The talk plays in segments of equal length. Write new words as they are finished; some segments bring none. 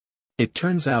It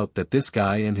turns out that this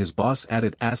guy and his boss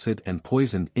added acid and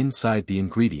poison inside the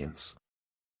ingredients.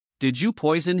 Did you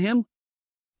poison him?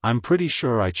 I'm pretty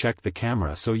sure I checked the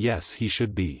camera, so yes, he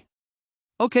should be.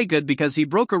 Okay, good, because he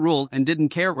broke a rule and didn't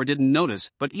care or didn't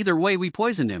notice, but either way we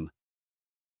poisoned him.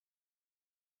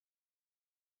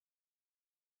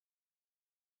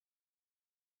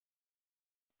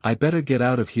 I better get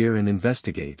out of here and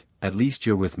investigate, at least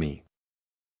you're with me.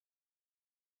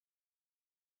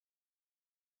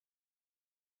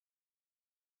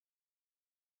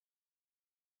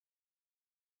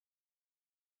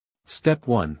 Step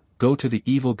 1. Go to the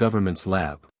evil government's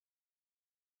lab.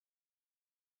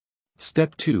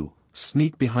 Step 2.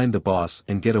 Sneak behind the boss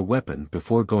and get a weapon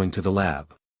before going to the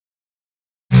lab.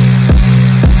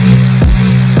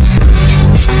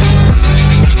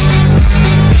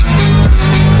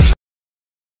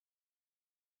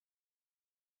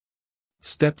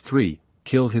 Step 3.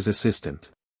 Kill his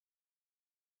assistant.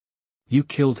 You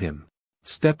killed him.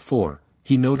 Step 4.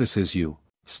 He notices you.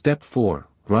 Step 4.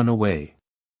 Run away.